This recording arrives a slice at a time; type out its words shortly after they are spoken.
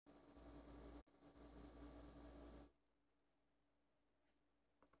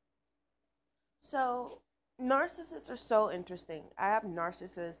So, narcissists are so interesting. I have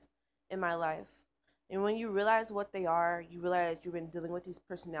narcissists in my life. And when you realize what they are, you realize you've been dealing with these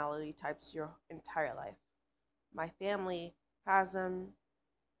personality types your entire life. My family has them,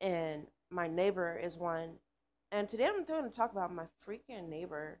 and my neighbor is one. And today I'm going to talk about my freaking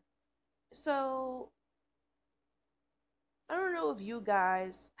neighbor. So, I don't know if you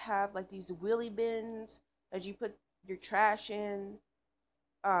guys have like these wheelie bins that you put your trash in,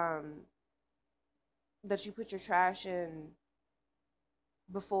 um, that you put your trash in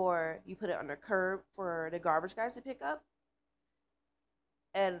before you put it on the curb for the garbage guys to pick up.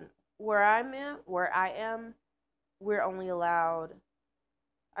 And where I am, we're only allowed.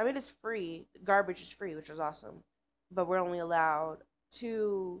 I mean, it's free. Garbage is free, which is awesome. But we're only allowed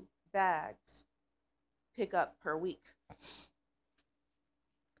 2 bags pick up per week.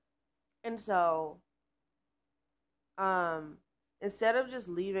 And so, um, instead of just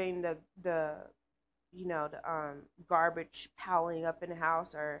leaving the garbage piling up in the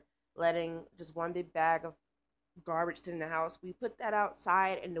house or letting just one big bag of garbage sit in the house, we put that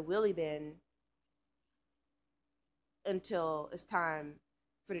outside in the wheelie bin until it's time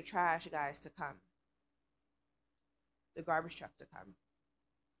for the trash guys to come, the garbage truck to come.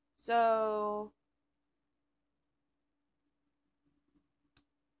 So,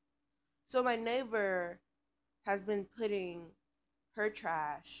 so my neighbor has been putting her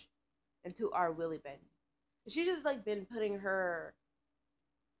trash into our wheelie bin. She just like been putting her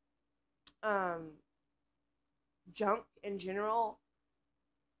um junk in general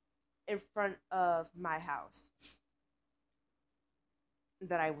in front of my house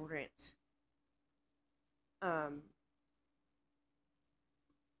that I rent. Um,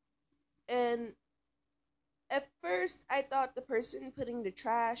 and at first, I thought the person putting the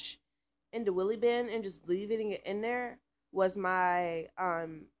trash in the willy bin and just leaving it in there was one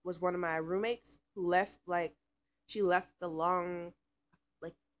of my roommates who left like she left the long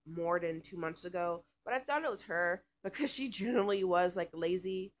like more than 2 months ago. But I thought it was her because she generally was like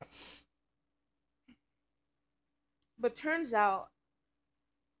lazy. But turns out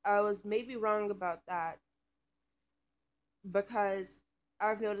I was maybe wrong about that because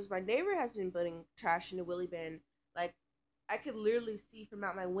I've noticed my neighbor has been putting trash in the willy bin. Like I could literally see from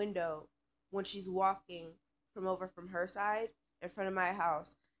out my window when she's walking from over from her side in front of my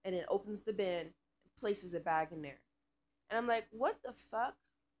house and then opens the bin and places a bag in there. And I'm like, what the fuck?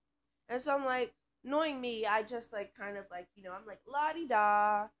 And so I'm like, knowing me, I just like kind of like, I'm like la di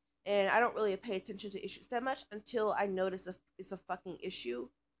da. And I don't really pay attention to issues that much until I notice it's a fucking issue.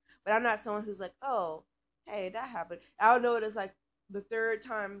 But I'm not someone who's like, oh, hey, that happened. I'll know it as like the third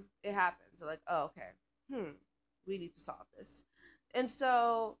time it happens. So like, oh, okay, we need to solve this. And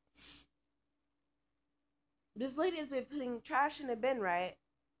so this lady has been putting trash in the bin, right?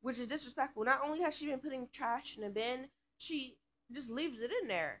 Which is disrespectful. Not only has she been putting trash in the bin, she just leaves it in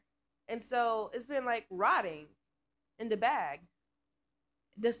there. And so it's been like rotting in the bag.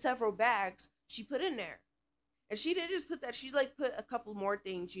 The several bags she put in there. And she didn't just put that, she like put a couple more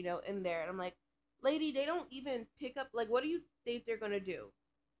things, in there. And I'm like, lady, they don't even pick up, like, what do you think they're gonna do?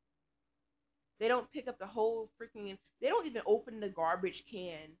 They don't pick up the whole freaking, they don't even open the garbage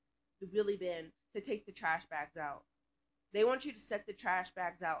can, the wheelie bin, to take the trash bags out. They want you to set the trash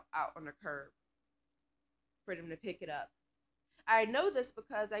bags out on the curb for them to pick it up. I know this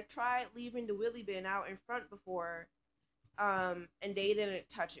because I tried leaving the wheelie bin out in front before, and they didn't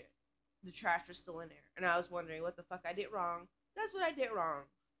touch it. The trash was still in there, and I was wondering what the fuck I did wrong. That's what I did wrong.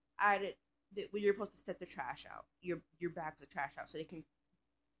 I did when you're supposed to set the trash out, your bags of trash out, so they can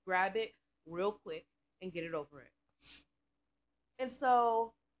grab it real quick and get it over it. And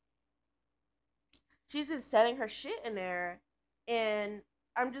so she's been setting her shit in there, and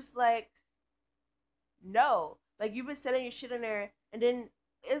I'm just like, no, like you've been setting your shit in there, and then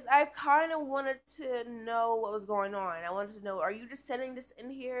I kind of wanted to know what was going on. I wanted to know, are you just setting this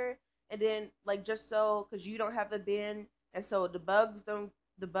in here, and then like just so because you don't have a bin, and so the bugs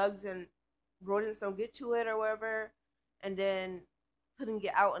and rodents don't get to it or whatever, and then putting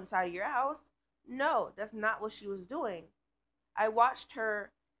it out inside of your house? No, that's not what she was doing. I watched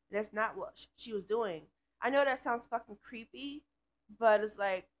her. That's not what she was doing. I know that sounds fucking creepy, but it's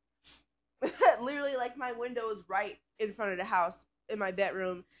like literally like my window is right in front of the house in my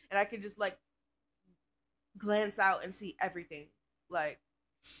bedroom, and I could just like glance out and see everything. Like,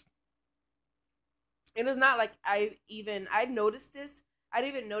 it is not like I noticed this. I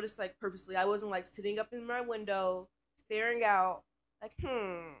didn't even notice like purposely. I wasn't like sitting up in my window staring out like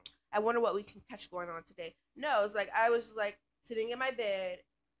I wonder what we can catch going on today. No, it's like I was like sitting in my bed,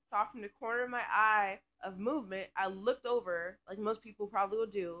 saw from the corner of my eye of movement. I looked over like most people probably will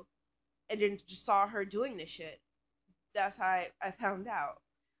do, and then just saw her doing this shit. That's how I found out.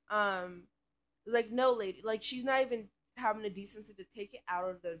 Um, like, no, lady, like, she's not even having the decency to take it out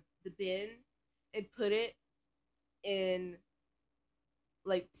of the bin and put it in,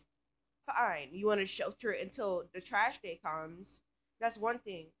 like, fine, you want to shelter it until the trash day comes. That's one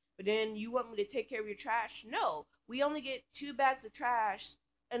thing. But then you want me to take care of your trash? No, we only get 2 bags of trash,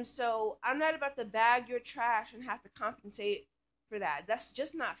 and so I'm not about to bag your trash and have to compensate for that. That's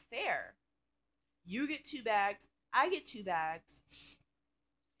just not fair. You get 2 bags, I get 2 bags.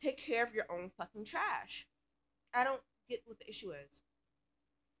 Take care of your own fucking trash. I don't get what the issue is.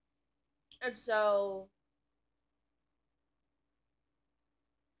 And so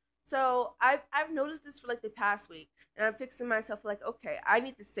I've noticed this for like the past week, and I'm fixing myself like, okay, I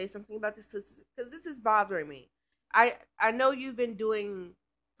need to say something about this because this is bothering me. I know you've been doing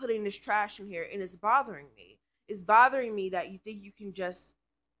putting this trash in here, and it's bothering me. It's bothering me that you think you can just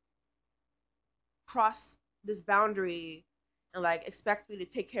cross this boundary and like expect me to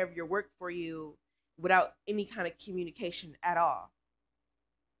take care of your work for you without any kind of communication at all.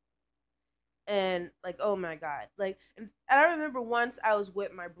 And like, oh my god, like, and I remember once I was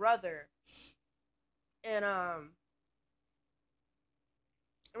with my brother, and I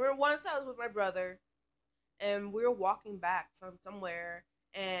remember once I was with my brother, and we were walking back from somewhere,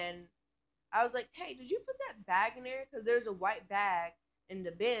 and I was like, hey, did you put that bag in there? Because there's a white bag in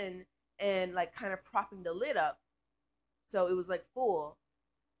the bin, and like kind of propping the lid up, so it was like full.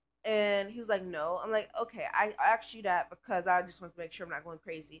 And he was like, no. I'm like, okay, I asked you that because I just wanted to make sure I'm not going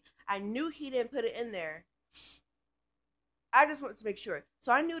crazy. I knew he didn't put it in there. I just wanted to make sure.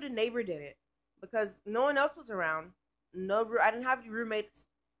 So I knew the neighbor did it because no one else was around. No, I didn't have any roommates.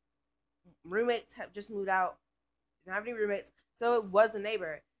 Roommates have just moved out. Didn't have any roommates, so it was a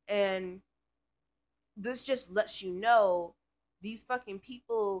neighbor. And this just lets you know these fucking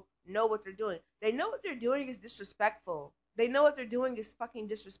people know what they're doing. They know what they're doing is disrespectful. They know what they're doing is fucking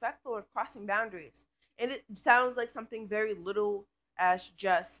disrespectful or crossing boundaries. And it sounds like something very little as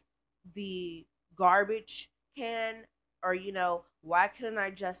just the garbage can, or, why couldn't I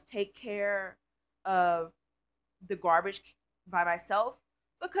just take care of the garbage by myself?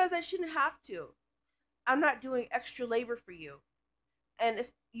 Because I shouldn't have to. I'm not doing extra labor for you. And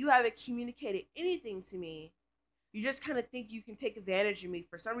you haven't communicated anything to me. You just kind of think you can take advantage of me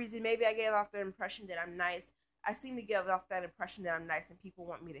for some reason. Maybe I gave off the impression that I'm nice. I seem to give off that impression that I'm nice and people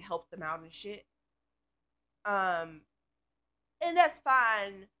want me to help them out and shit. Um, and that's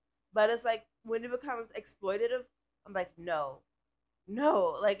fine, but it's like when it becomes exploitative, I'm like, no,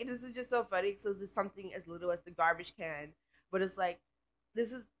 no. Like, this is just so funny. So there's something as little as the garbage can, but it's like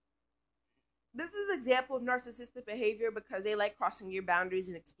this is this is an example of narcissistic behavior because they like crossing your boundaries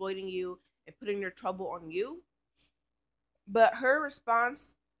and exploiting you and putting their trouble on you. But her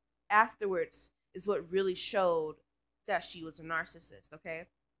response afterwards is what really showed that she was a narcissist, okay?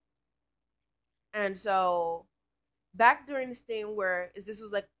 And so back during this thing where is this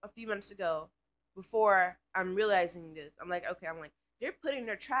was like a few months ago, before I'm realizing this, I'm like, they're putting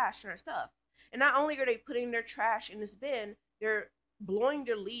their trash in our stuff. And not only are they putting their trash in this bin, they're blowing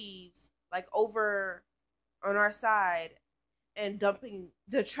their leaves like over on our side and dumping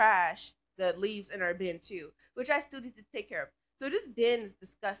the trash, the leaves in our bin too, which I still need to take care of. So this bin is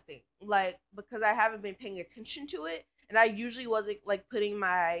disgusting, like, because I haven't been paying attention to it, and I usually wasn't like putting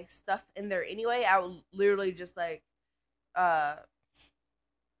my stuff in there anyway. I would literally just like uh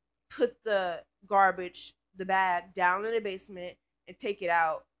put the garbage, the bag down in the basement and take it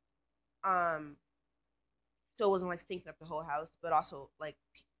out. Um, so it wasn't like stinking up the whole house, but also like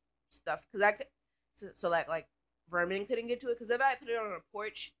stuff because I could, so like vermin couldn't get to it. Because if I put it on a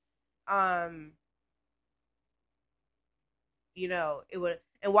porch, um, it would.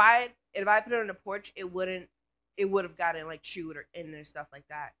 And why? If I put it on the porch, it wouldn't. It would have gotten like chewed or in there, stuff like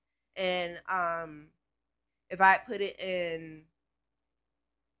that. And if I put it in,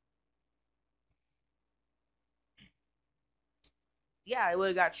 yeah, it would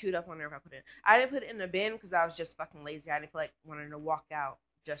have got chewed up on there if I put it. I didn't put it in the bin because I was just fucking lazy. I didn't feel like wanting to walk out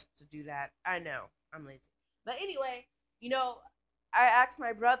just to do that. I know I'm lazy, but anyway, you know, I asked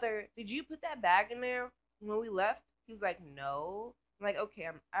my brother, "Did you put that bag in there when we left?" He's like, "No." I'm like, "Okay,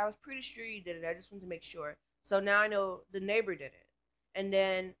 I was pretty sure you did it. I just wanted to make sure." So now I know the neighbor did it. And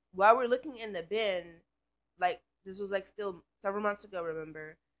then while we're looking in the bin, like this was like still several months ago.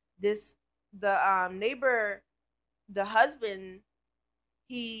 Remember this? The neighbor, the husband,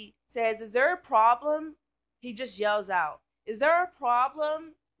 he says, "Is there a problem?" He just yells out, "Is there a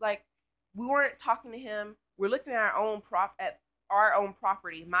problem?" Like, we weren't talking to him. We're looking at our own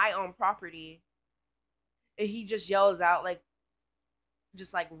property, my own property, and he just yells out like,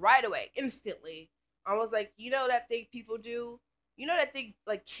 just like right away, instantly. I was like, that thing people do, that thing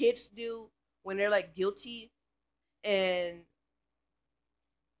like kids do when they're like guilty, and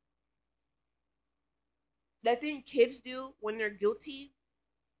that thing kids do when they're guilty,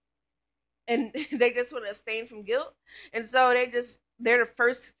 and they just want to abstain from guilt, and so they're the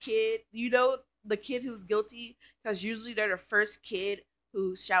first kid, the kid who's guilty, because usually they're the first kid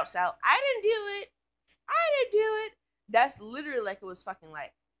who shouts out, "I didn't do it, I didn't do it." That's literally like it was fucking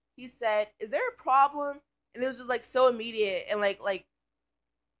like. He said, "Is there a problem?" And it was just like so immediate, and like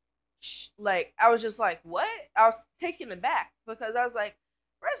I was just like, "What?" I was taken aback because I was like,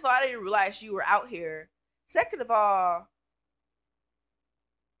 first of all, I didn't realize you were out here. Second of all,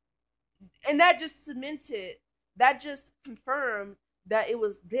 and that just confirmed that it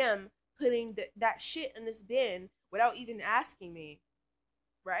was them putting that shit in this bin without even asking me,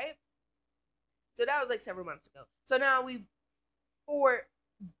 right? So that was like several months ago. So now we for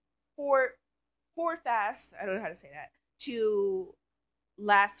for for fast. I don't know how to say that. To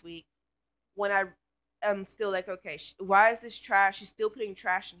last week when I am still like, okay, why is this trash? She's still putting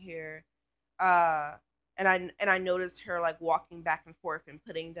trash in here. Uh, and I noticed her like walking back and forth and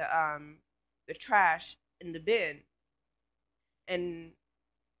putting the trash in the bin. And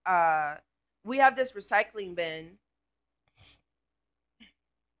uh, we have this recycling bin,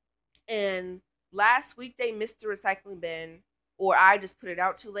 and last week they missed the recycling bin, or I just put it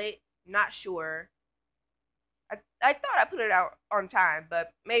out too late. Not sure. I thought I put it out on time,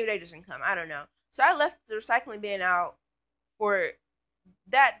 but maybe they just didn't come. I don't know. So I left the recycling bin out for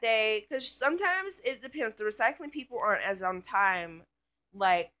that day because sometimes it depends. The recycling people aren't as on time,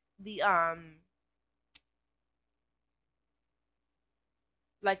 like the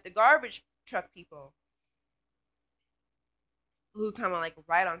like the garbage truck people who come on like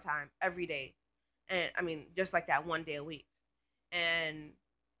right on time every day, and I mean just like that one day a week. And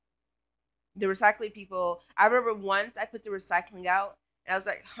the recycling people, I remember once I put the recycling out, and I was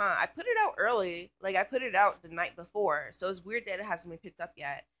like, huh, I put it out early. Like, I put it out the night before. So it's weird that it hasn't been picked up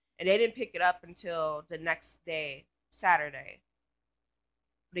yet. And they didn't pick it up until the next day, Saturday.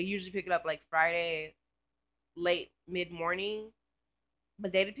 They usually pick it up like Friday, late, mid morning.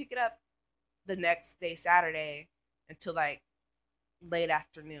 But they didn't pick it up the next day, Saturday, until like late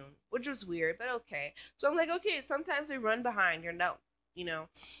afternoon, which was weird, but okay. So I'm like, okay, sometimes they run behind. You're no, you know.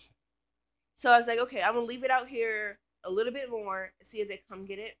 So I was like, okay, I'm gonna leave it out here a little bit more, see if they come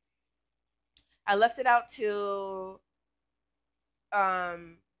get it. I left it out till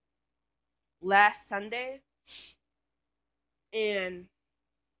um last Sunday, and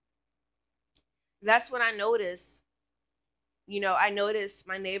that's when I noticed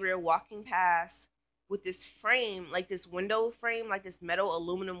my neighbor walking past with this frame, like this window frame, like this metal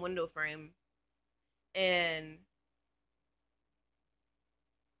aluminum window frame, and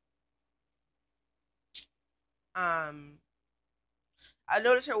um I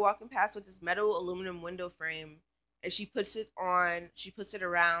noticed her walking past with this metal aluminum window frame, and she puts it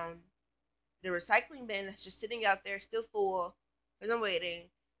around the recycling bin that's just sitting out there, still full, and I'm waiting.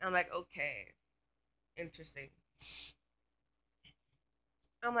 And I'm like, okay, interesting.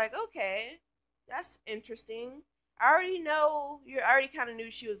 I'm like, okay, that's interesting. I already kind of knew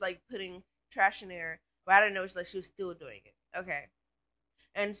she was like putting trash in there, but I didn't know like she was still doing it. Okay,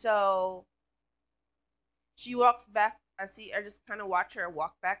 and so she walks back. I just kind of watch her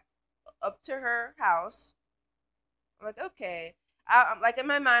walk back up to her house. I'm like, okay. I'm like in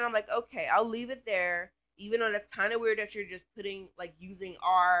my mind, I'm like, okay, I'll leave it there, even though that's kind of weird that you're just using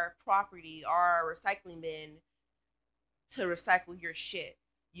our property, our recycling bin to recycle your shit.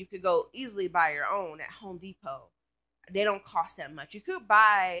 You could go easily buy your own at Home Depot. They don't cost that much. You could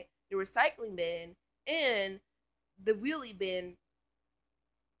buy the recycling bin and the wheelie bin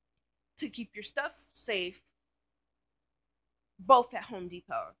to keep your stuff safe, both at Home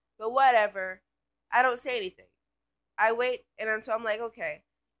Depot. But whatever. I don't say anything. I wait, and until I'm like, okay,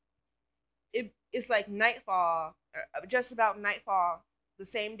 it's like nightfall, just about nightfall, the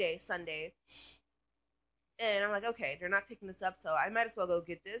same day, Sunday. And I'm like, okay, they're not picking this up, so I might as well go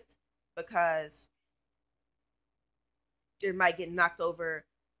get this because it might get knocked over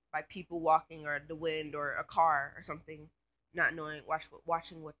by people walking or the wind or a car or something, not knowing,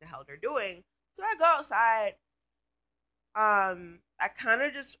 watching what the hell they're doing. So I go outside. I kind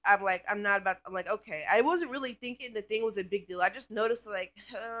of just, I'm like, I'm like, okay. I wasn't really thinking the thing was a big deal. I just noticed, like,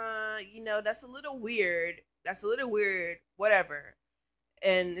 that's a little weird. That's a little weird. Whatever.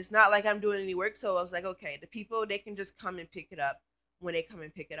 And it's not like I'm doing any work, so I was like, okay, the people, they can just come and pick it up when they come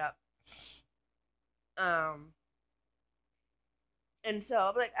and pick it up. Um, and so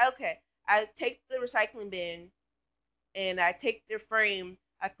I'm like, okay, I take the recycling bin and I take their frame,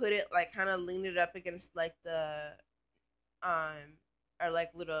 I put it like kind of lean it up against like the um or like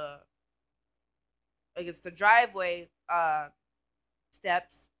little against the driveway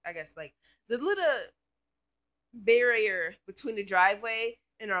steps, I guess, like the little barrier between the driveway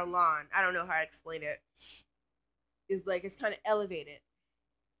and our lawn. I don't know how to explain it. Is like it's kind of elevated.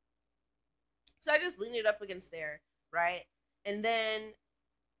 So I just lean it up against there, right? And then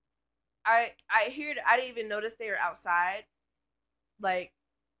I hear I didn't even notice they were outside. Like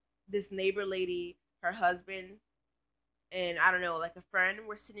this neighbor lady, her husband, and I don't know, like a friend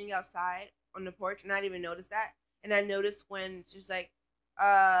were sitting outside on the porch, and I didn't even notice that. And I noticed when she's like,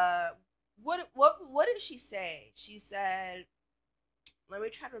 uh, what did she say? She said, let me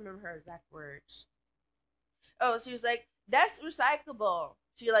try to remember her exact words. Oh, she was like, "That's recyclable."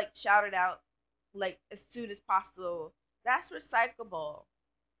 She like shouted out, like as soon as possible, "That's recyclable."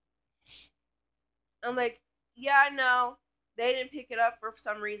 I'm like, "Yeah, I know." They didn't pick it up for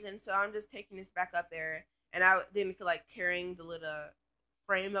some reason, so I'm just taking this back up there. And I didn't feel like carrying the little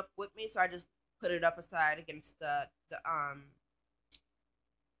frame up with me, so I just put it up aside against the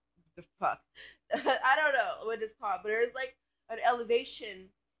fuck. I don't know what it's called, but there's like an elevation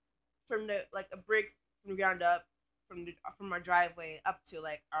from the like a brick from the ground up from our driveway up to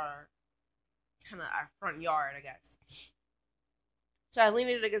like our kind of our front yard, I guess. So I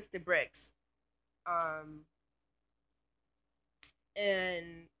leaned it against the bricks, um,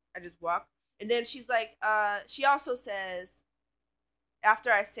 and I just walk. And then she's like, she also says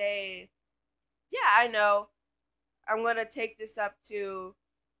after I say, yeah, I know, I'm gonna take this up to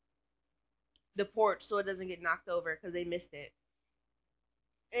the porch so it doesn't get knocked over because they missed it.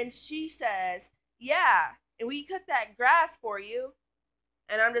 And she says, yeah, and we cut that grass for you.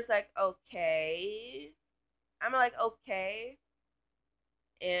 And I'm just like, okay. I'm like, okay.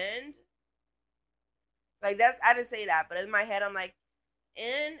 And like that's I didn't say that, but in my head I'm like,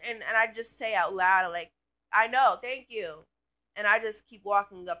 and I just say out loud like, I know, thank you. And I just keep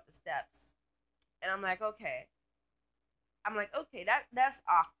walking up the steps. And I'm like, okay. I'm like, okay, that's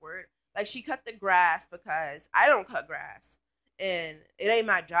awkward. Like she cut the grass because I don't cut grass. And it ain't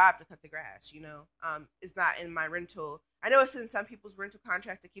my job to cut the grass, you know. It's not in my rental. I know it's in some people's rental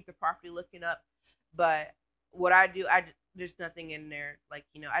contract to keep the property looking up, but what I do, there's nothing in there. Like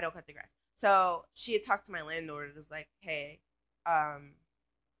you know, I don't cut the grass. So she had talked to my landlord. It was like, hey, um,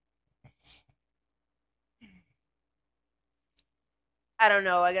 I don't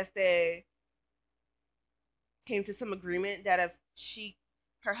know. I guess they came to some agreement that if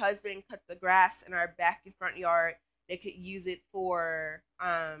her husband cut the grass in our back and front yard, they could use it for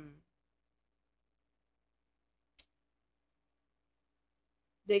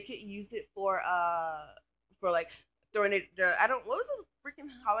like throwing it. I don't. What was the freaking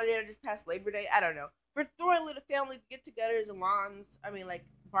holiday that just passed Labor Day? I don't know. For throwing little family get-togethers and lawns. I mean, like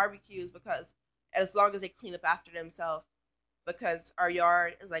barbecues because as long as they clean up after themselves, because our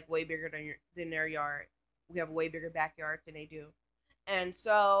yard is like way bigger than their yard. We have a way bigger backyard than they do, and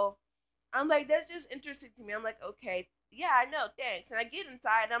so I'm like, that's just interesting to me. I'm like, okay, yeah, I know, thanks. And I get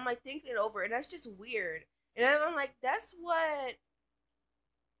inside, and I'm like thinking it over, and that's just weird. And I'm like, that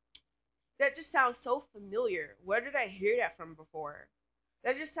just sounds so familiar. Where did I hear that from before?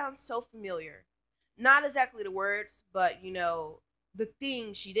 That just sounds so familiar. Not exactly the words, but you know, the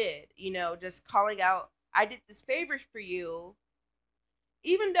thing she did. You know, just calling out, I did this favor for you,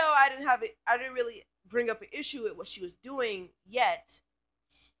 even though I didn't really bring up an issue with what she was doing yet.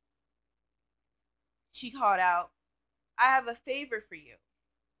 She called out, I have a favor for you.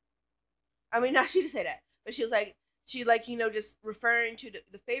 I mean, not she didn't say that, but she like, you know, just referring to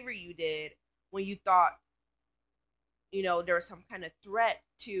the favor you did when you thought, you know, there was some kind of threat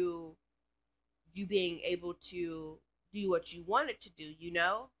to you being able to do what you wanted to do, you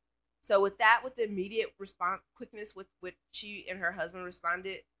know? So with that, with the immediate response quickness with which she and her husband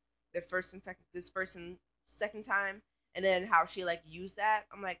responded this first and second time, and then how she like used that,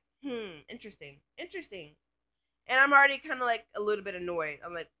 I'm like, interesting. Interesting. And I'm already kind of like a little bit annoyed.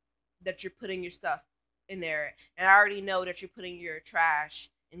 I'm like that you're putting your stuff in there, and I already know that you're putting your trash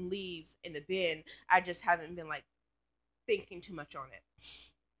and leaves in the bin. I just haven't been like thinking too much on it.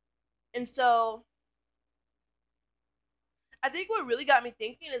 And so I think what really got me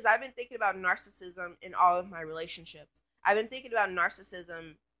thinking is I've been thinking about narcissism in all of my relationships. I've been thinking about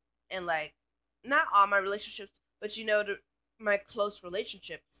narcissism in like not all my relationships, but you know my close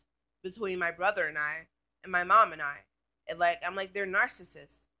relationships between my brother and my mom and I. And like I'm like they're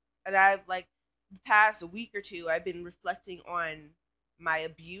narcissists. And I've like the past week or two I've been reflecting on my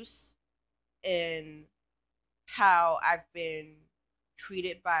abuse and how I've been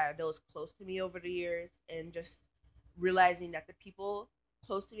treated by those close to me over the years and just realizing that the people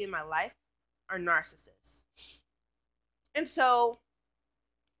close to me in my life are narcissists. And so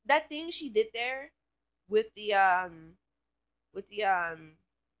that thing she did there with the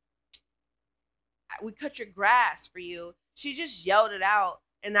we cut your grass for you. She just yelled it out,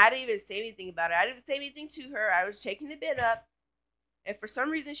 and I didn't even say anything about it. I didn't say anything to her. I was taking the bid up, and for some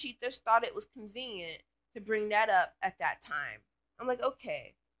reason, she just thought it was convenient to bring that up at that time. I'm like,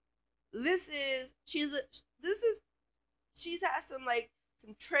 okay, this is she's has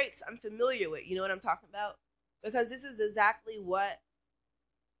some traits I'm familiar with. You know what I'm talking about? Because this is exactly what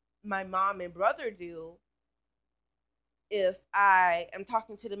my mom and brother do if I am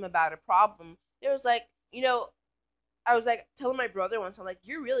talking to them about a problem. There was like, I was like telling my brother once, I'm like,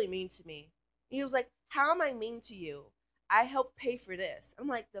 you're really mean to me. And he was like, how am I mean to you? I helped pay for this. I'm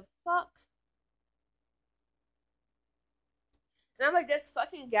like, the fuck? And I'm like, that's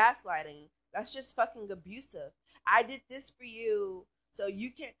fucking gaslighting. That's just fucking abusive. I did this for you, so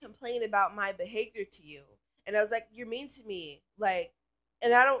you can't complain about my behavior to you. And I was like, you're mean to me. Like,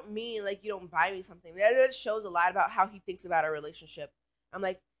 and I don't mean like you don't buy me something. That shows a lot about how he thinks about our relationship. I'm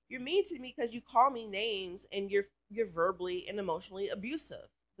like, you're mean to me because you call me names and you're verbally and emotionally abusive.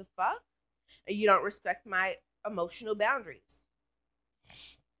 The fuck? And you don't respect my emotional boundaries.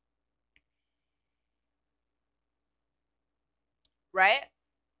 Right?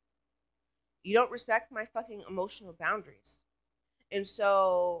 You don't respect my fucking emotional boundaries. And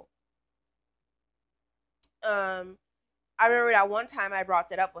so, um, I remember that one time I brought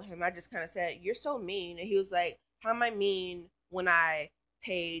that up with him. I just kind of said, "You're so mean," and he was like, "How am I mean when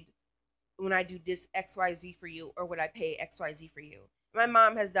paid when I do this XYZ for you, or when I pay XYZ for you?" My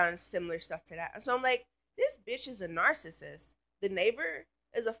mom has done similar stuff to that, and so I'm like, "This bitch is a narcissist. The neighbor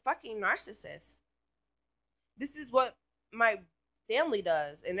is a fucking narcissist. This is what my family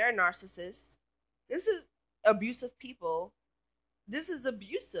does, and they're narcissists. This is abusive people. This is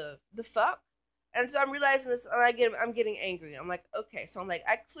abusive. The fuck?" And so I'm realizing this, and I'm getting angry. I'm like, okay, so I'm like,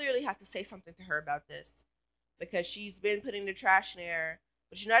 I clearly have to say something to her about this because she's been putting the trash in there,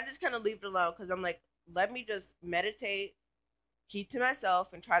 but she's not just kind of leave it alone. Because I'm like, let me just meditate, keep to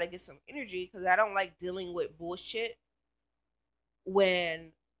myself, and try to get some energy because I don't like dealing with bullshit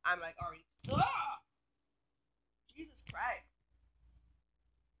when I'm like already. Ah! Jesus Christ!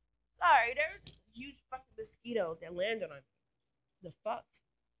 Sorry, there was a huge fucking mosquito that landed on me. The fuck?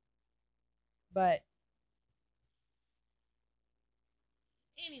 But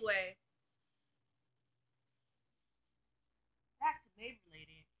anyway, back to neighbor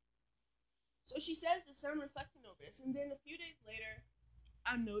lady. So she says this, I'm reflecting over this, and then a few days later,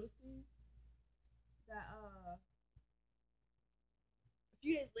 I'm noticing that a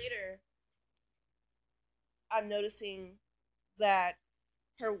few days later, I'm noticing that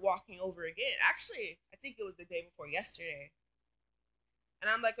her walking over again. Actually, I think it was the day before yesterday, and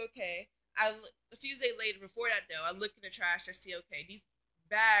I'm like, okay. A few days later, before that though, I look in the trash. I see, okay, these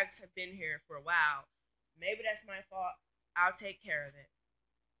bags have been here for a while. Maybe that's my fault. I'll take care of it.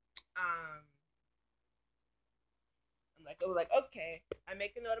 Um, okay. I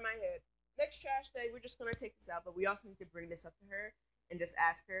make a note in my head. Next trash day, we're just gonna take this out, but we also need to bring this up to her and just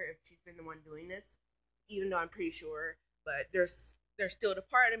ask her if she's been the one doing this, even though I'm pretty sure. But there's still the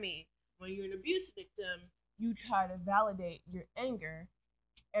part of me when you're an abuse victim, you try to validate your anger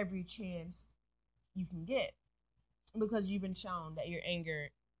every chance you can get because you've been shown that your anger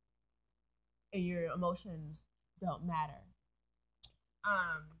and your emotions don't matter.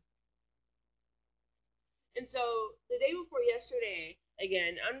 Um, and so the day before yesterday,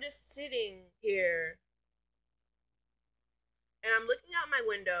 again, I'm just sitting here and I'm looking out my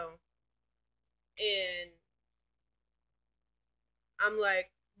window and I'm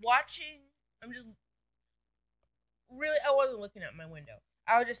like watching. I'm just really, I wasn't looking out my window.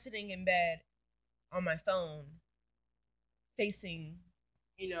 I was just sitting in bed on my phone, facing,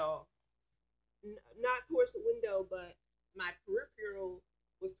 you know, not towards the window, but my peripheral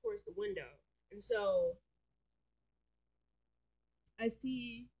was towards the window. And so I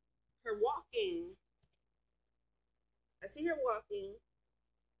see her walking. I see her walking,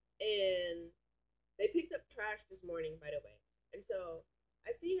 and they picked up trash this morning, by the way. And so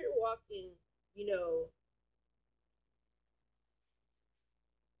I see her walking, you know,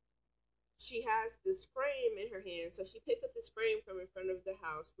 she has this frame in her hand. So she picked up this frame from in front of the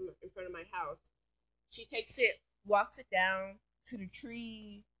house, from in front of my house. She takes it, walks it down to the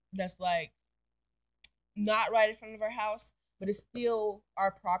tree that's like not right in front of our house, but it's still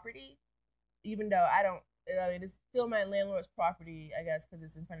our property, even though I don't. I mean, it's still my landlord's property, I guess, because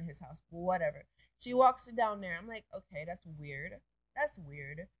it's in front of his house. But whatever. She walks it down there. I'm like, okay, that's weird. That's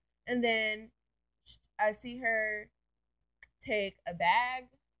weird. And then I see her. take a bag.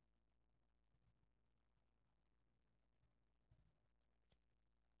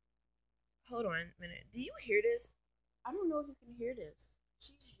 Hold on a minute. Do you hear this? I don't know if you can hear this.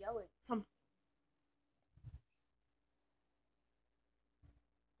 She's yelling something.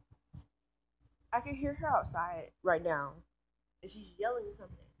 I can hear her outside right now, and she's yelling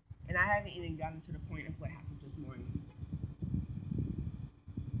something. And I haven't even gotten to the point of what happened this morning.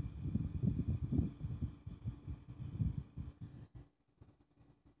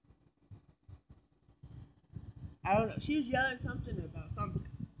 I don't know. She was yelling something about something.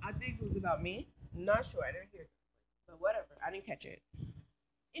 I think it was about me. I'm not sure. I didn't hear it. But whatever. I didn't catch it.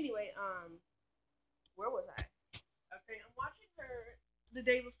 Anyway, where was I? Okay, I'm watching her the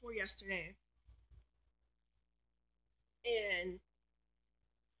day before yesterday. And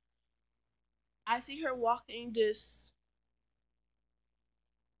I see her walking this.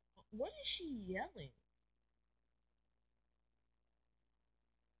 What is she yelling?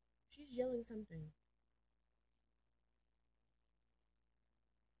 She's yelling something.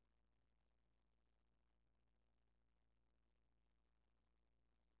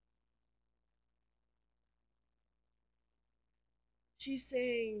 She's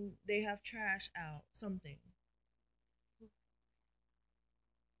saying they have trash out. Something.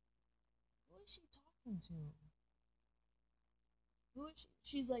 Who is she talking to? Who is she?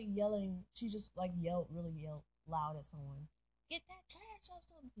 She's like yelling. She just like really yelled loud at someone. Get that trash out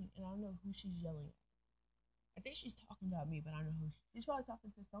something. And I don't know who she's yelling at. I think she's talking about me, but I don't know who. She's probably talking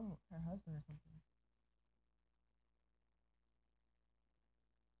to someone, her husband or something.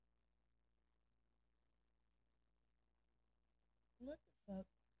 What the fuck?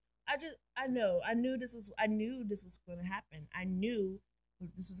 I knew this was going to happen. I knew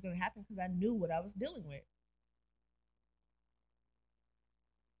this was going to happen because I knew what I was dealing with.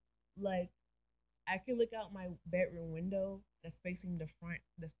 Like, I can look out my bedroom window that's facing the front,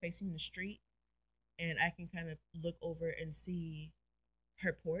 that's facing the street, and I can kind of look over and see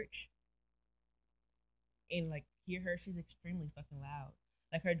her porch and like hear her. She's extremely fucking loud.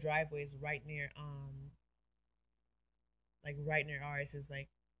 Like her driveway is right near like right near ours, is like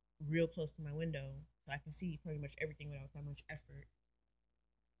real close to my window, so I can see pretty much everything without that much effort.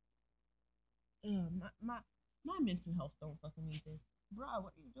 My mental health don't fucking need this, bro.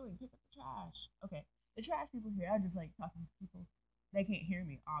 What are you doing? Pick up the trash. Okay, the trash people here. I just like talking to people. They can't hear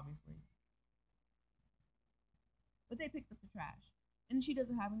me, obviously, but they picked up the trash, and she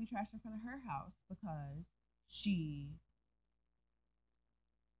doesn't have any trash in front of her house because she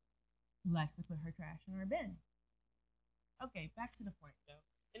likes to put her trash in her bin. Okay, back to the point though.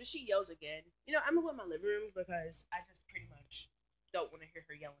 And she yells again. You know, I'm gonna go in my living room because I just pretty much don't want to hear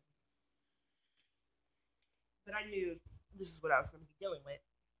her yelling. But I knew this is what I was going to be dealing with.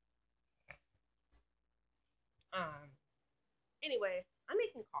 Um. Anyway, I'm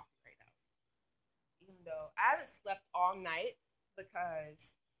making coffee right now, even though I haven't slept all night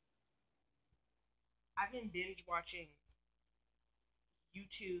because I've been binge watching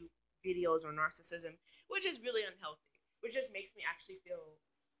YouTube videos on narcissism, which is really unhealthy. Which just makes me actually feel,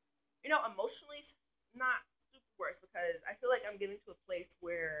 emotionally not super worse because I feel like I'm getting to a place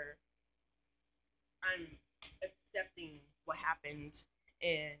where I'm accepting what happened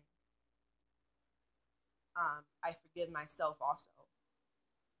and I forgive myself also for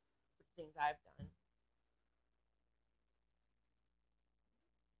the things I've done.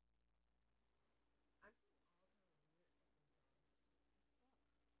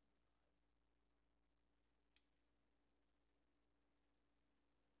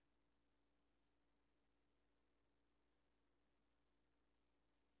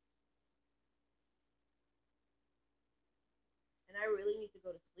 And I really need to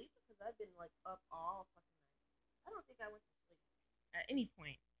go to sleep because I've been like up all fucking night. I don't think I went to sleep at any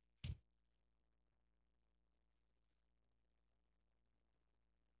point.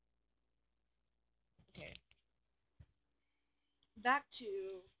 Okay, back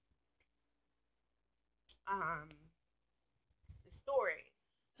to um the story.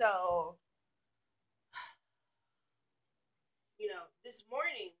 So this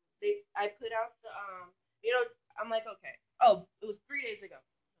morning I put out I'm like, okay. Oh, it was 3 days ago.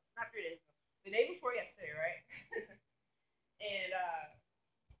 Not 3 days ago. The day before yesterday, right? And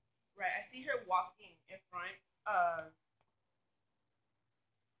right, I see her walking in front of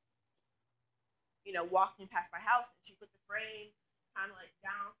walking past my house, and she put the frame kind of like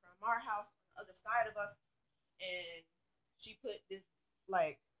down from our house on the other side of us, and she put this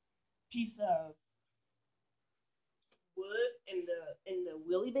like piece of wood in the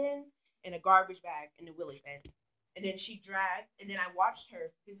wheelie bin and a garbage bag in the wheelie bin, and then she dragged, and then I watched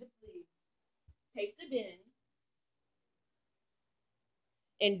her physically take the bin,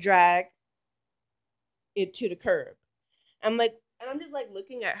 and drag it to the curb. I'm like, and I'm just like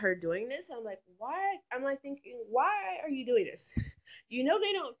looking at her doing this. I'm like, why? I'm like thinking, why are you doing this? You know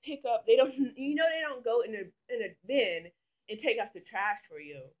they don't pick up. They don't. You know they don't go in a bin and take out the trash for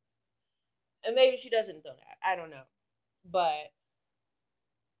you. And maybe she doesn't do that. I don't know. But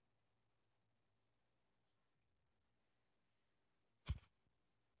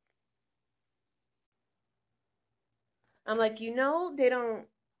I'm like, you know, they don't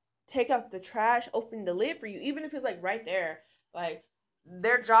take out the trash, open the lid for you, even if it's like right there. Like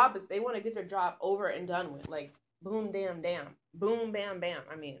their job is they want to get their job over and done with. Like boom, damn, boom, bam, bam.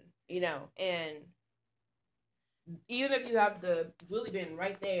 I mean, and even if you have the wheelie bin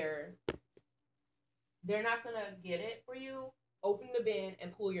right there, they're not gonna get it for you. Open the bin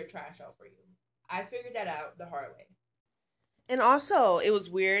and pull your trash out for you. I figured that out the hard way. And also, it was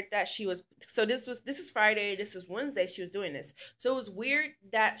weird that she was. So this is Friday. This is Wednesday. She was doing this. So it was weird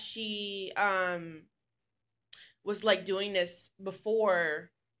that she was like doing this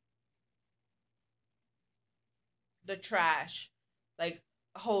before the trash, like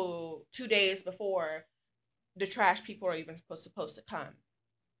a whole 2 days before the trash people are even supposed to come.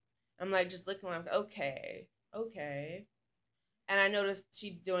 I'm like just looking like okay. And I noticed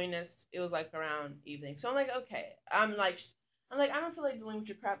she doing this. It was like around evening, so I'm like okay. I'm like I don't feel like dealing with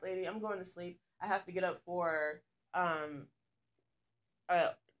your crap, lady. I'm going to sleep. I have to get up for um a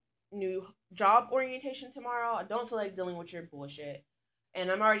new job orientation tomorrow. I don't feel like dealing with your bullshit. And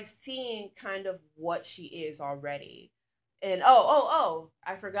I'm already seeing kind of what she is already. And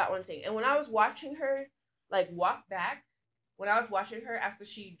I forgot one thing. And when I was watching her like walk back, when I was watching her after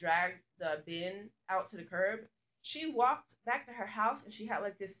she dragged the bin out to the curb, she walked back to her house and she had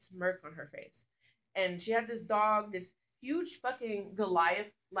like this smirk on her face. And she had this dog, this huge fucking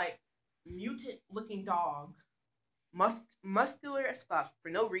Goliath, like mutant looking dog, muscular as fuck for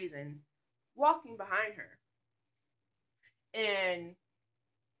no reason, walking behind her. And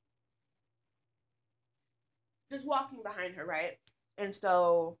just walking behind her, right? And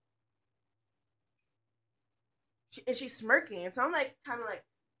so and she's smirking, and so I'm like, kind of like,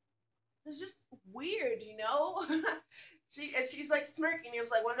 it's just weird, you know. She's like smirking. It was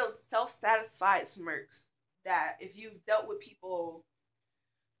like one of those self-satisfied smirks that if you've dealt with people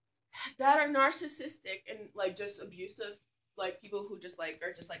that are narcissistic and like just abusive, like people who just like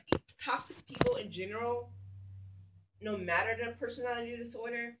are just like toxic people in general, no matter their personality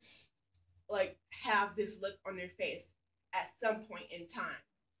disorder, like have this look on their face at some point in time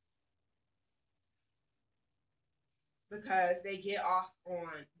because they get off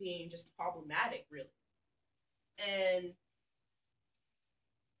on being just problematic, really.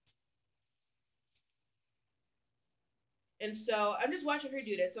 And so I'm just watching her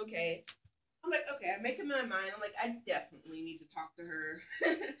do this. Okay, I'm like, okay, I'm making my mind. I'm like, I definitely need to talk to her,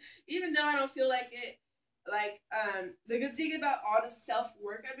 even though I don't feel like it. Like, the good thing about all the self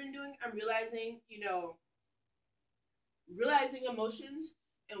work I've been doing, I'm realizing, realizing emotions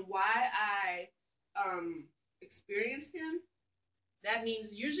and why I experienced them. That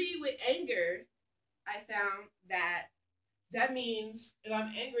means usually with anger, I found that means if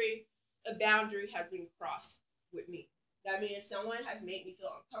I'm angry, a boundary has been crossed with me. That means someone has made me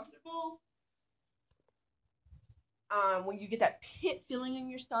feel uncomfortable. When you get that pit feeling in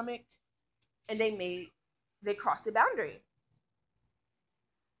your stomach, and they cross the boundary,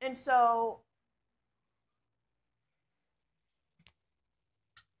 and so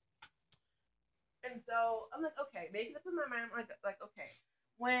I'm like, okay, making up in my mind, like okay,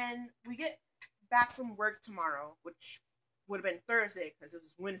 when we get back from work tomorrow, which would have been Thursday because it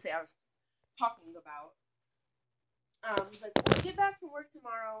was Wednesday I was talking about. He's like, when we get back from work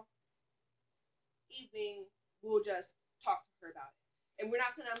tomorrow evening, we'll just talk to her about it. And we're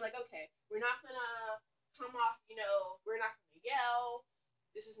not gonna. I'm like, okay, we're not gonna come off. We're not gonna yell.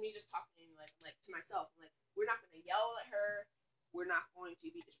 This is me just talking like to myself. I'm like, we're not gonna yell at her. We're not going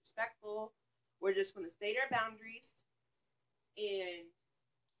to be disrespectful. We're just gonna state our boundaries and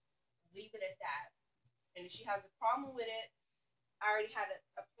leave it at that. And if she has a problem with it, I already had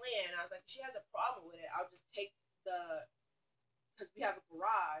a plan. I was like, if she has a problem with it, I'll just take the because we have a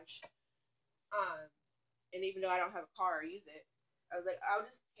garage. Um, and even though I don't have a car or use it, I was like, I'll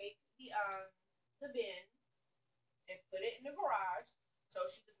just take the bin and put it in the garage so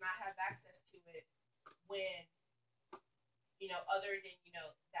she does not have access to it when other than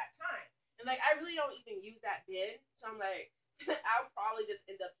that time. And like I really don't even use that bin, so I'm like I'll probably just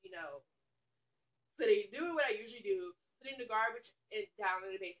end up doing what I usually do, putting the garbage down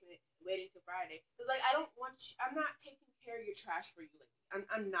in the basement, waiting till Friday. Because like I'm not taking care of your trash for you. Like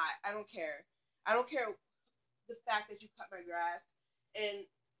I'm not. I don't care. I don't care the fact that you cut my grass. and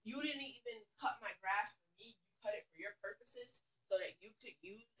you didn't even cut my grass for me. You cut it for your purposes so that you could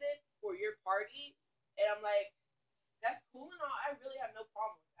use it for your party. And I'm like, that's cool and all. I really have no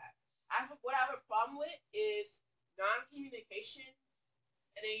problem with that. What I have a problem with is non-communication,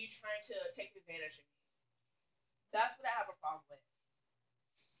 and then you trying to take advantage of me. That's what I have a problem with.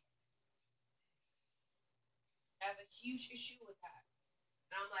 I have a huge issue with that.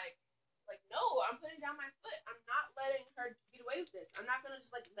 And I'm like, no, I'm putting down my foot. I'm not letting her get away with this. I'm not gonna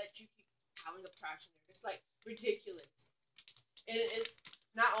just like let you keep piling up trash in there. It's like ridiculous. And it's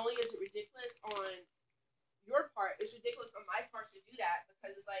not only is it ridiculous on your part, it's ridiculous on my part to do that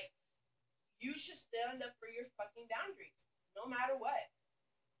because it's like you should stand up for your fucking boundaries, no matter what.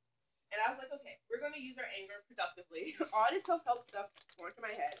 And I was like, okay, we're gonna use our anger productively. All this self-help stuff going to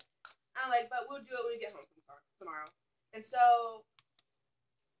my head. I'm like, but we'll do it when we get home tomorrow. And so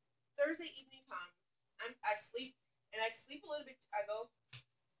Thursday evening comes. I sleep, and I sleep a little bit. I go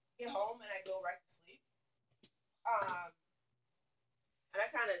get home, and I go right to sleep. And I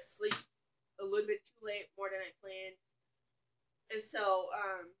kind of sleep a little bit too late, more than I planned. And so,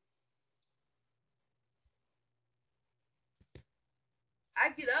 I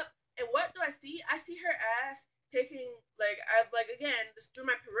get up, and what do I see? I see her ass taking, again, just through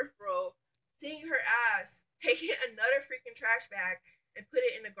my peripheral, seeing her ass taking another freaking trash bag and put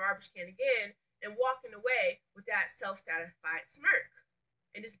it in the garbage can again and walking away with that self-satisfied smirk.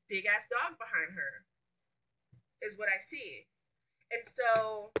 And this big ass dog behind her is what I see. And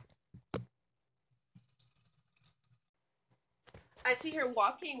so I see her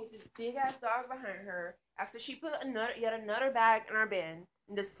walking with this big ass dog behind her after she put yet another bag in our bin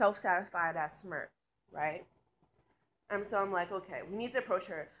and this self-satisfied ass smirk, right? And so I'm like, okay, we need to approach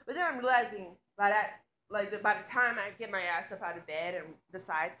her. But then I'm realizing by the time I get my ass up out of bed and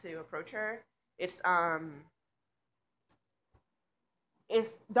decide to approach her, it's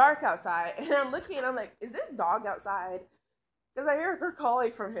dark outside, and I'm looking, and I'm like, is this dog outside? Because I hear her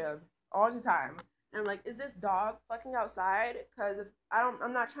calling from him all the time. And I'm like, is this dog fucking outside? Because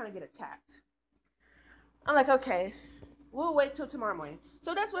I'm not trying to get attacked. I'm like, okay, we'll wait till tomorrow morning.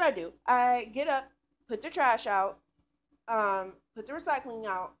 So that's what I do. I get up, put the trash out, put the recycling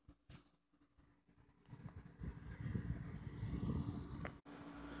out.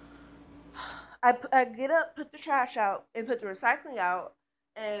 I get up, put the trash out, and put the recycling out,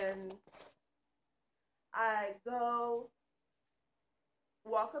 and I go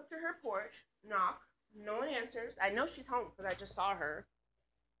walk up to her porch, knock. No one answers. I know she's home because I just saw her.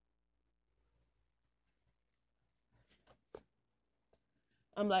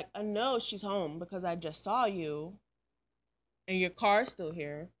 I'm like, I know she's home because I just saw you, and your car's still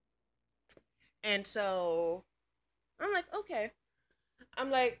here. And so I'm like, okay. I'm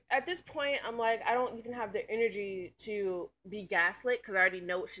like, at this point, I'm like, I don't even have the energy to be gaslit because I already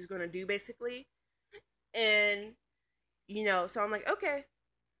know what she's gonna do, basically. And so I'm like, okay.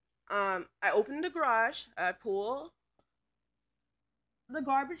 I open the garage. I pull the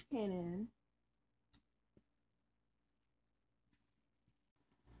garbage can in,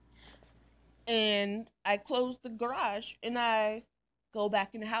 and I close the garage, and I go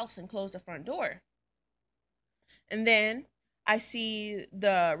back in the house and close the front door. And then I see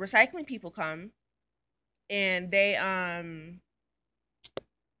the recycling people come, and they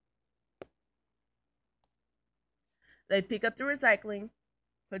pick up the recycling,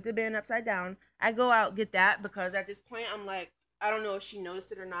 put the bin upside down. I go out, get that, because at this point I'm like, I don't know if she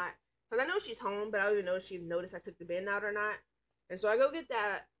noticed it or not. Because I know she's home, but I don't even know if she noticed I took the bin out or not. And so I go get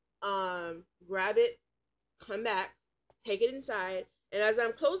that, grab it, come back, take it inside. And as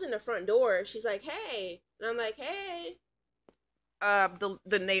I'm closing the front door, she's like, "Hey," and I'm like, "Hey."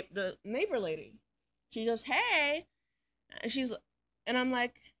 The neighbor lady, she goes, "Hey," and I'm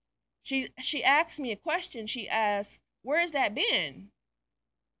like, she asked me a question. She asked, "Where's that bin?"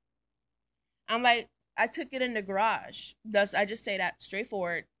 I'm like, "I took it in the garage." Thus, I just say that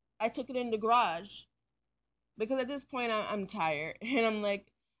straightforward. I took it in the garage because at this point I'm tired, and I'm like,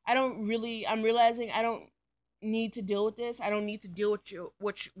 I'm realizing I don't need to deal with this. I don't need to deal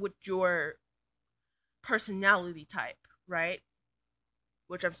with your personality type, right?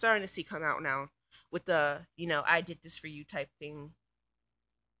 Which I'm starting to see come out now with the, I did this for you type thing.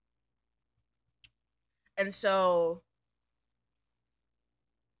 And so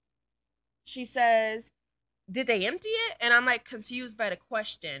she says, "Did they empty it?" And I'm like confused by the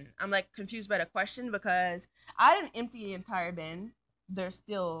question. Because I didn't empty the entire bin. There's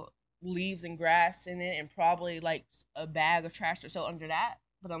still leaves and grass in it and probably like a bag of trash or so under that.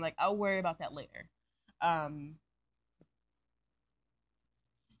 But I'm like, I'll worry about that later. Um,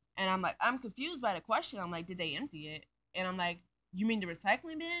 and I'm like, I'm confused by the question. I'm like, did they empty it? And I'm like, You mean the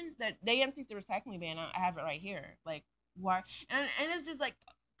recycling bin? That they emptied the recycling bin. I have it right here. Like, why? And it's just like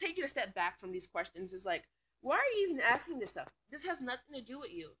taking a step back from these questions. Is like, why are you even asking this stuff? This has nothing to do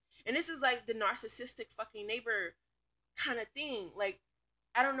with you. And this is like the narcissistic fucking neighbor kind of thing. Like,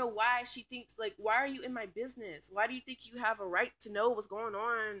 I don't know why she thinks like, why are you in my business? Why do you think you have a right to know what's going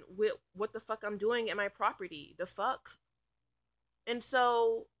on with what the fuck I'm doing at my property? The fuck? And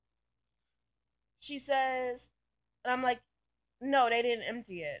so she says, and I'm like, no, they didn't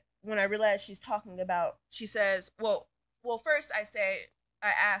empty it. When I realized she's talking about, she says, well, first I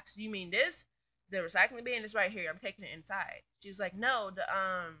asked, do you mean this? The recycling bin is right here. I'm taking it inside. She's like, no,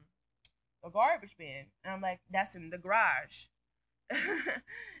 the garbage bin. And I'm like, that's in the garage.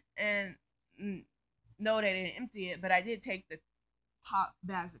 And no, they didn't empty it, but I did take the top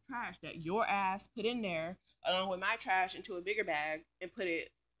bags of trash that your ass put in there along with my trash into a bigger bag and put it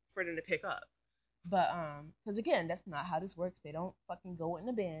for them to pick up. But because again, that's not how this works. They don't fucking go in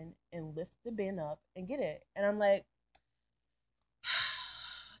the bin and lift the bin up and get it. And I'm like,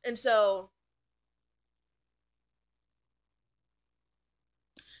 and so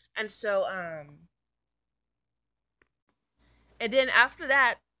and so and then after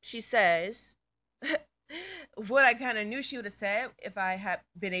that, she says what I kind of knew she would have said if I had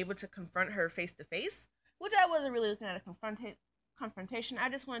been able to confront her face to face, which I wasn't really looking at a confrontation. I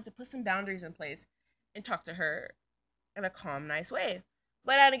just wanted to put some boundaries in place and talk to her in a calm, nice way.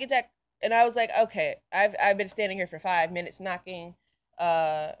 But I didn't get that, and I was like, okay, I've been standing here for 5 minutes knocking.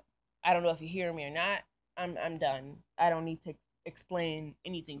 Uh, I don't know if you hear me or not. I'm done. I don't need to explain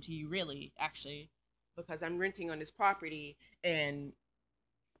anything to you, really, actually, because I'm renting on this property, and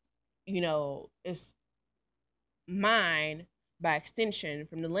it's mine by extension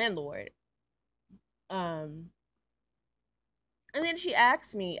from the landlord. Um, and then she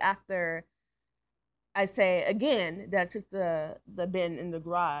asks me after I say again that I took the bin in the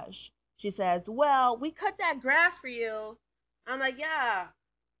garage. She says, "Well, we cut that grass for you." I'm like, "Yeah,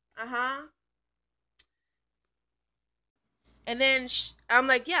 uh huh." And then I'm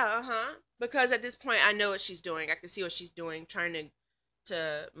like, "Yeah, uh huh," because at this point I know what she's doing. I can see what she's doing, trying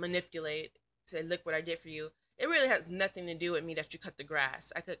to manipulate. Say, "Look what I did for you." It really has nothing to do with me that you cut the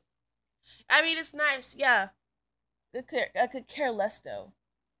grass. I could. I mean, it's nice, yeah. I could care less though.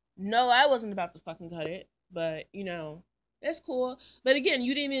 No, I wasn't about to fucking cut it, but it's cool. But again,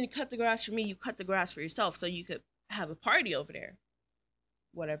 you didn't even cut the grass for me. You cut the grass for yourself so you could have a party over there,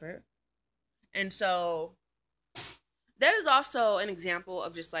 whatever. And so that is also an example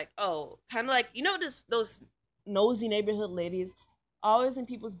of just like, oh, kind of like this those nosy neighborhood ladies, always in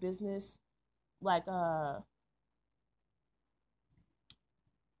people's business. Like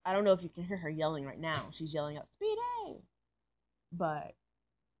I don't know if you can hear her yelling right now. She's yelling out "Speedy," but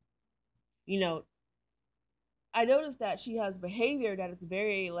you know I noticed that she has behavior that is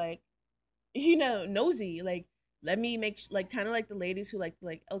very like nosy. Like, let me make like kind of like the ladies who like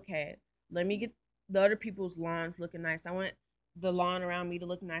okay, let me get the other people's lawns looking nice. I want the lawn around me to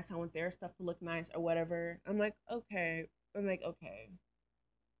look nice. I want their stuff to look nice or whatever. I'm like, okay. I'm like, okay.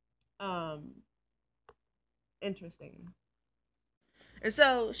 Um, interesting. And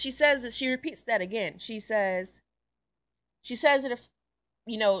so she says that she repeats that again. She says that if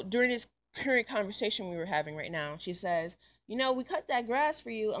during this current conversation we were having right now, she says, we cut that grass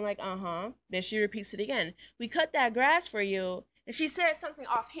for you. I'm like, uh-huh. Then she repeats it again. We cut that grass for you. And she said something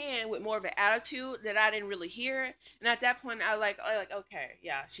offhand with more of an attitude that I didn't really hear. And at that point, I like, okay,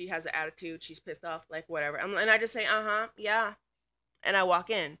 yeah, she has an attitude. She's pissed off, like whatever. And I just say, uh-huh, yeah. And I walk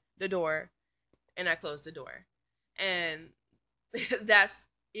in the door and I close the door. And that's,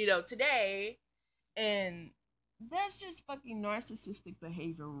 today. And that's just fucking narcissistic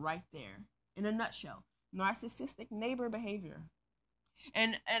behavior right there in a nutshell. Narcissistic neighbor behavior.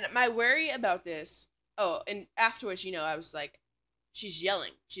 And my worry about this, oh, and afterwards, I was like, she's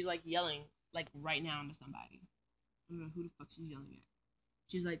yelling. She's like yelling like right now to somebody. I don't know who the fuck she's yelling at.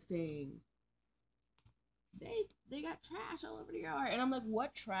 She's like saying, they got trash all over the yard. And I'm like,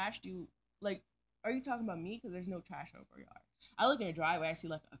 what trash do you like, are you talking about me? Because there's no trash over your yard. I look in the driveway, I see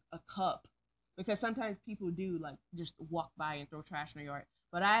like a cup. Because sometimes people do like just walk by and throw trash in their yard.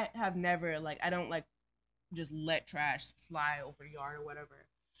 But I have never like, I don't like just let trash fly over the yard or whatever.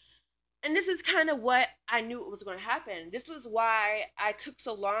 And this is kind of what I knew was going to happen. This is why I took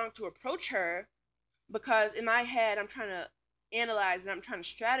so long to approach her, because in my head I'm trying to analyze and I'm trying to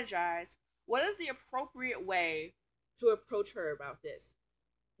strategize what is the appropriate way to approach her about this.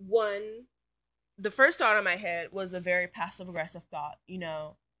 One, the first thought in my head was a very passive aggressive thought. You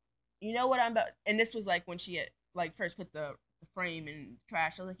know what I'm about, and this was like when she had like first put the the frame in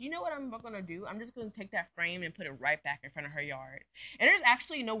trash. I was like, you know what I'm gonna do? I'm just gonna take that frame and put it right back in front of her yard. And there's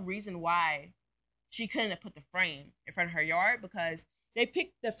actually no reason why she couldn't have put the frame in front of her yard, because they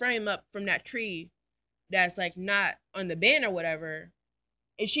picked the frame up from that tree that's like not on the bin or whatever.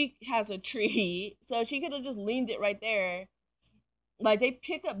 And she has a tree, so she could have just leaned it right there. Like, they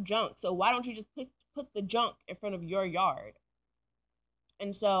pick up junk, so why don't you just put the junk in front of your yard?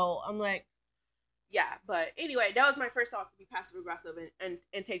 And so I'm like, yeah. But anyway, that was my first thought, to be passive aggressive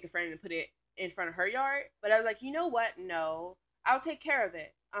and take the frame and put it in front of her yard. But I was like, you know what? No, I'll take care of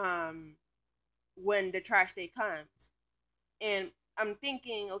it. When the trash day comes, and I'm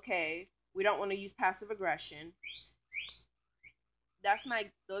thinking, okay, we don't want to use passive aggression.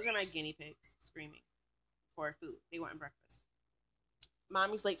 Those are my guinea pigs screaming for food. They want breakfast.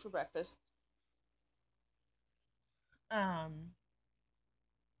 Mommy's late for breakfast. Um,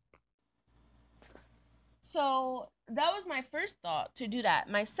 so that was my first thought, to do that.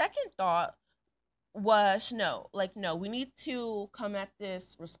 My second thought was, no, we need to come at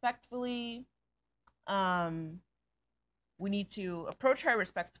this respectfully. Um, we need to approach her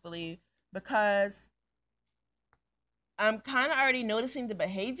respectfully, because I'm kind of already noticing the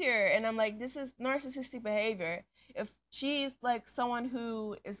behavior, and I'm like, this is narcissistic behavior. If she's like someone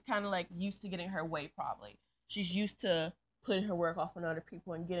who is kind of like used to getting her way, probably she's used to putting her work off on other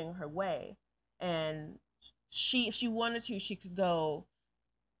people and getting her way, and if she wanted to, she could go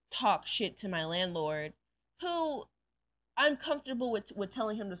talk shit to my landlord, who I'm comfortable with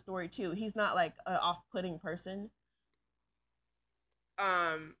telling him the story too. He's not like an off-putting person.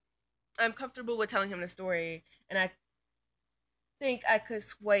 Um, I'm comfortable with telling him the story, and I think I could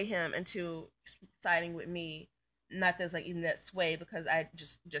sway him into siding with me. Not that it's like even that sway, because I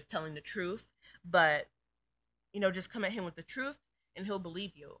just telling the truth, but just come at him with the truth, and he'll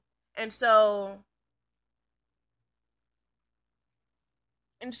believe you. And so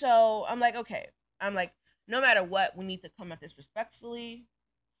I'm like, okay. I'm like, no matter what, we need to come at this respectfully.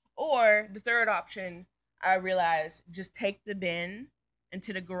 Or the third option, I realized, just take the bin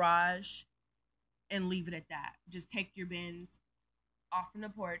into the garage and leave it at that. Just take your bins off from the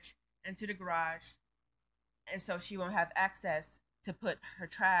porch into the garage, and so she won't have access to put her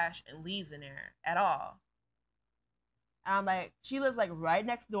trash and leaves in there at all. And I'm like, she lives like right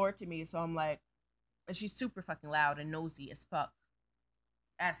next door to me, so I'm like, and she's super fucking loud and nosy as fuck.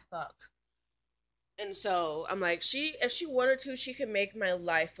 And so I'm like, if she wanted to, she could make my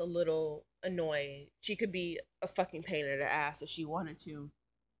life a little annoying. She could be a fucking pain in the ass if she wanted to.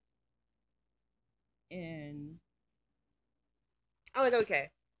 And I'm like, okay,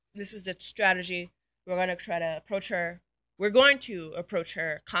 this is the strategy. We're gonna try to approach her. We're going to approach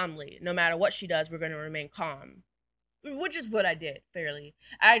her calmly. No matter what she does, we're going to remain calm, which is what I did. Fairly,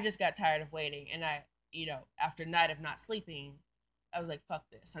 I just got tired of waiting, and after a night of not sleeping, I was like, "Fuck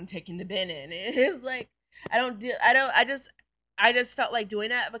this! I'm taking the bin in." It's like, I just felt like doing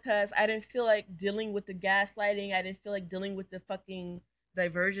that, because I didn't feel like dealing with the gaslighting. I didn't feel like dealing with the fucking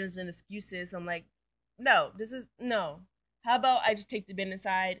diversions and excuses. I'm like, no, this is no. How about I just take the bin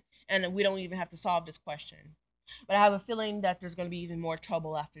inside, and we don't even have to solve this question? But I have a feeling that there's going to be even more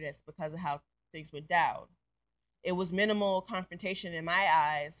trouble after this, because of how things went down. It was minimal confrontation in my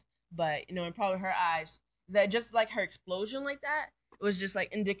eyes, but in probably her eyes, that just like her explosion like that, it was just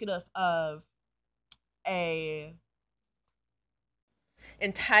like indicative of a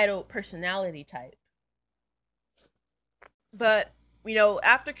entitled personality type. But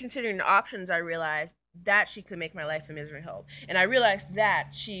after considering the options, I realized that she could make my life a misery hell, and I realized that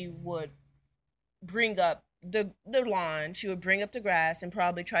she would bring up the lawn. She would bring up the grass, and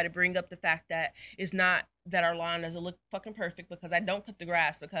probably try to bring up the fact that it's not that our lawn doesn't look fucking perfect because I don't cut the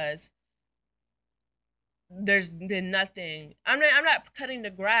grass, because there's been nothing. I'm not cutting the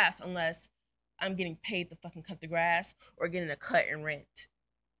grass unless I'm getting paid to fucking cut the grass, or getting a cut in rent.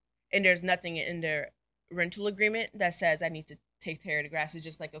 And there's nothing in their rental agreement that says I need to take care of the grass. It's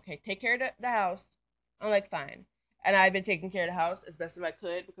just like, okay, take care of the house. I'm like, fine. And I've been taking care of the house as best as I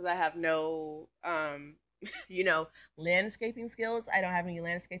could, because I have no landscaping skills. I don't have any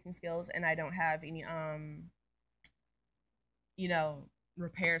landscaping skills, and I don't have any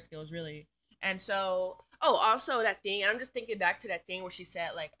repair skills, really. And so, oh, also that thing, I'm just thinking back to that thing where she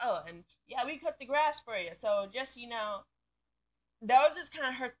said, like, oh, and yeah, we cut the grass for you. So just, that was just kind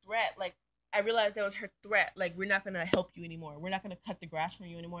of her threat. Like, I realized that was her threat. Like, we're not going to help you anymore. We're not going to cut the grass for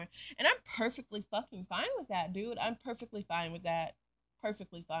you anymore. And I'm perfectly fucking fine with that, dude. I'm perfectly fine with that.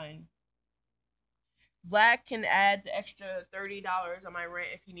 Perfectly fine. Black can add the extra $30 on my rent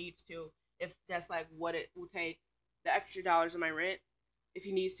if he needs to. If that's like what it will take, the extra dollars on my rent, if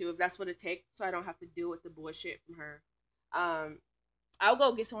he needs to, if that's what it takes, so I don't have to deal with the bullshit from her. Um, I'll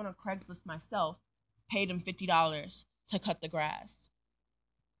go get someone on Craigslist myself, pay them $50 to cut the grass.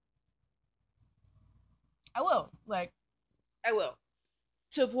 I will. Like, I will.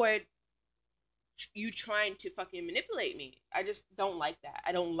 To avoid you trying to fucking manipulate me. I just don't like that.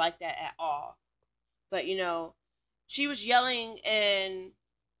 I don't like that at all. But she was yelling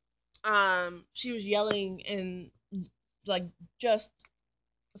and like just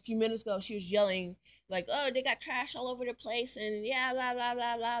a few minutes ago she was yelling like, oh, they got trash all over the place and yeah, la la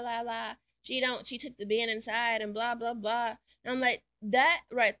la la la la. She took the bin inside and blah blah blah. And I'm like, that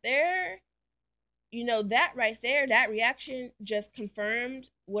right there, that reaction just confirmed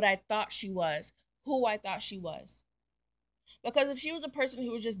what I thought she was, who I thought she was. Because if she was a person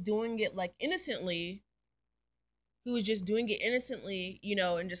who was just doing it like innocently, and just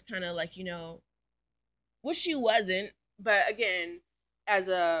kind of like, which she wasn't. But again, as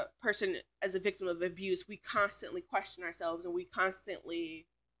a person, as a victim of abuse, we constantly question ourselves and we constantly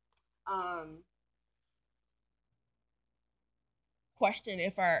question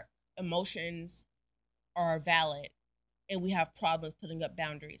if our emotions are valid and we have problems putting up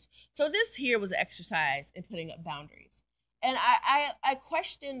boundaries. So this here was an exercise in putting up boundaries. And I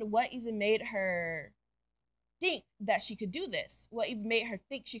questioned what even made her think that she could do this. What even made her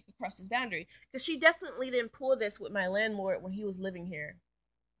think she could cross this boundary? Because she definitely didn't pull this with my landlord when he was living here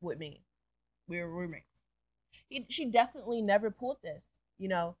with me. We were roommates. She definitely never pulled this.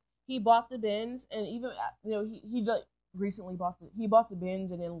 He bought the bins, and even he like recently bought the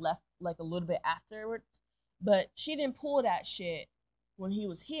bins and then left like a little bit afterwards. But she didn't pull that shit when he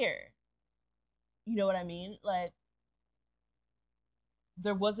was here. You know what I mean? Like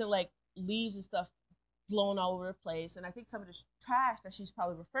there wasn't like leaves and stuff blown all over the place, and I think some of the trash that she's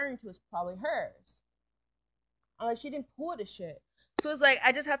probably referring to is probably hers. I'm like, she didn't pull the shit. So it's like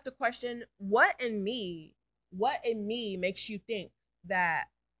I just have to question what in me makes you think that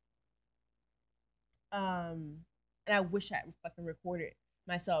and I wish I had fucking recorded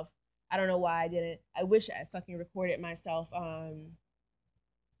myself. I don't know why I didn't. I wish I had fucking recorded myself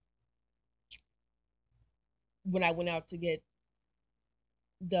when I went out to get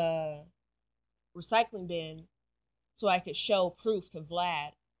the recycling bin so I could show proof to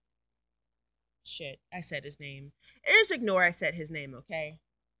Vlad. Shit, I said his name. And just ignore I said his name, okay?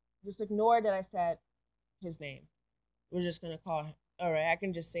 Just ignore that I said his name. We're just gonna call him. Alright, I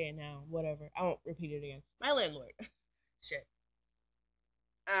can just say it now. Whatever. I won't repeat it again. My landlord. Shit.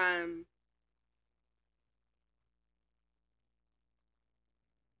 Um.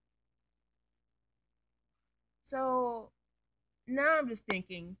 So now I'm just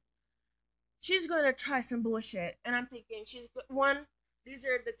thinking she's gonna try some bullshit, and I'm thinking one. These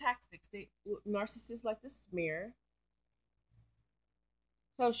are the tactics. Narcissists like to smear.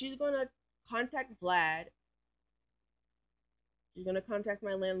 So she's gonna contact Vlad. She's gonna contact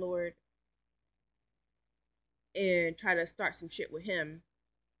my landlord and try to start some shit with him.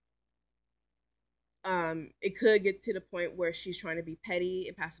 It could get to the point where she's trying to be petty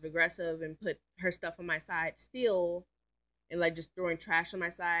and passive aggressive and put her stuff on my side, steal, and like just throwing trash on my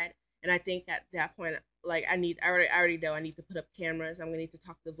side. And I think at that point, like I already know I need to put up cameras. I'm gonna need to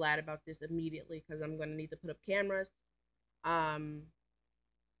talk to Vlad about this immediately because I'm gonna need to put up cameras. Um,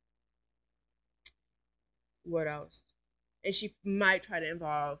 what else? And she might try to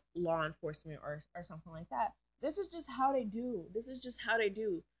involve law enforcement or something like that. This is just how they do. This is just how they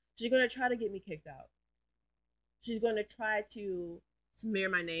do. She's gonna try to get me kicked out. She's gonna try to smear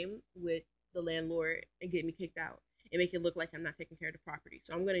my name with the landlord and get me kicked out and make it look like I'm not taking care of the property.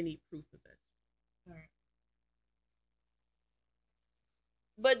 So I'm gonna need proof of this. All right.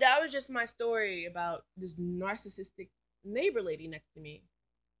 But that was just my story about this narcissistic neighbor lady next to me.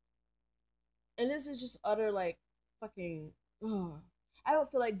 And this is just utter like fucking ugh. I don't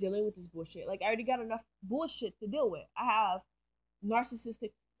feel like dealing with this bullshit. Like I already got enough bullshit to deal with. I have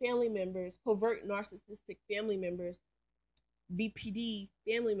narcissistic family members, covert narcissistic family members, VPD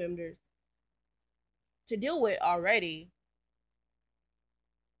family members to deal with already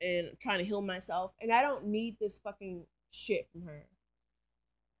and trying to heal myself. And I don't need this fucking shit from her.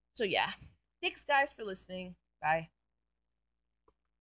 So yeah. Thanks guys for listening. Bye.